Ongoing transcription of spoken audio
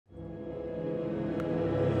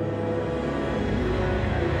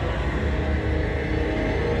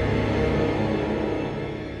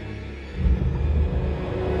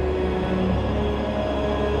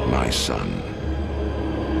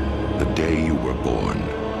day you were born,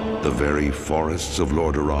 the very forests of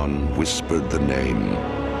Lordaeron whispered the name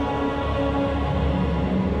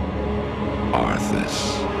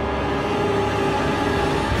Arthas.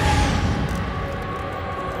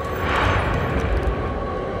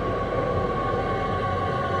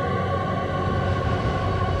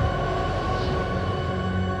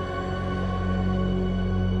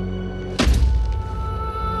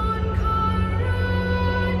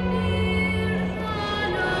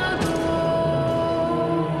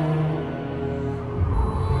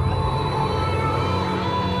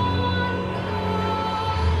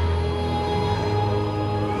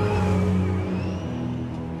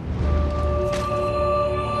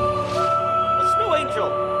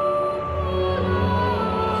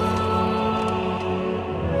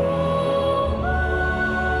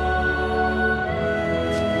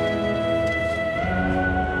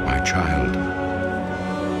 Child,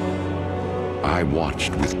 I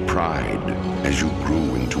watched with pride as you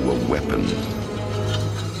grew into a weapon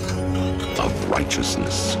of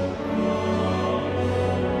righteousness.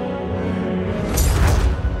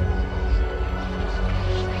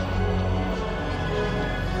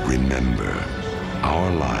 Remember,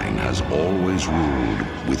 our line has always ruled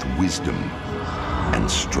with wisdom and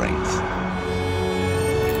strength.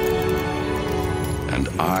 And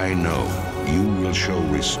I know you will show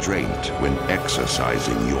restraint when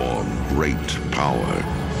exercising your great power.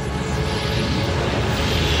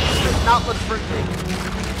 Does not look friendly.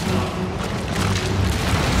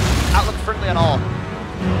 Not look friendly at all.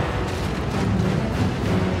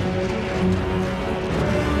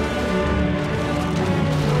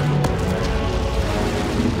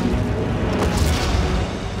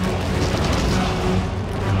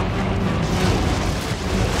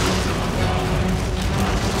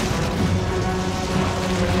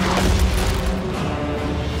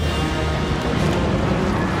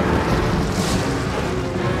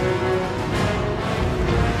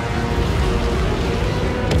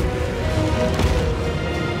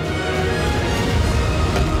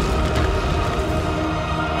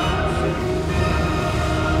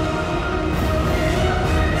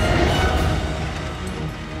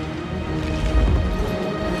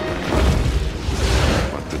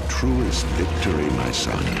 Truest victory, my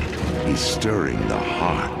son, is stirring the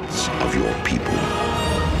hearts of your people.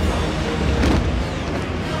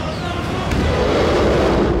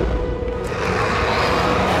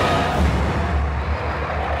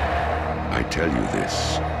 I tell you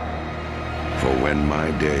this, for when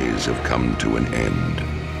my days have come to an end,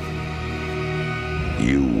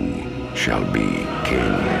 you shall be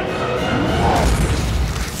king.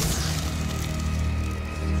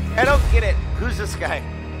 I don't get it. Who's this guy?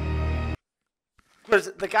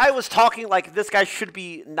 Because the guy was talking like this guy should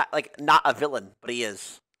be not a villain, but he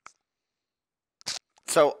is.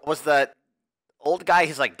 So was the old guy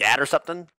his dad or something?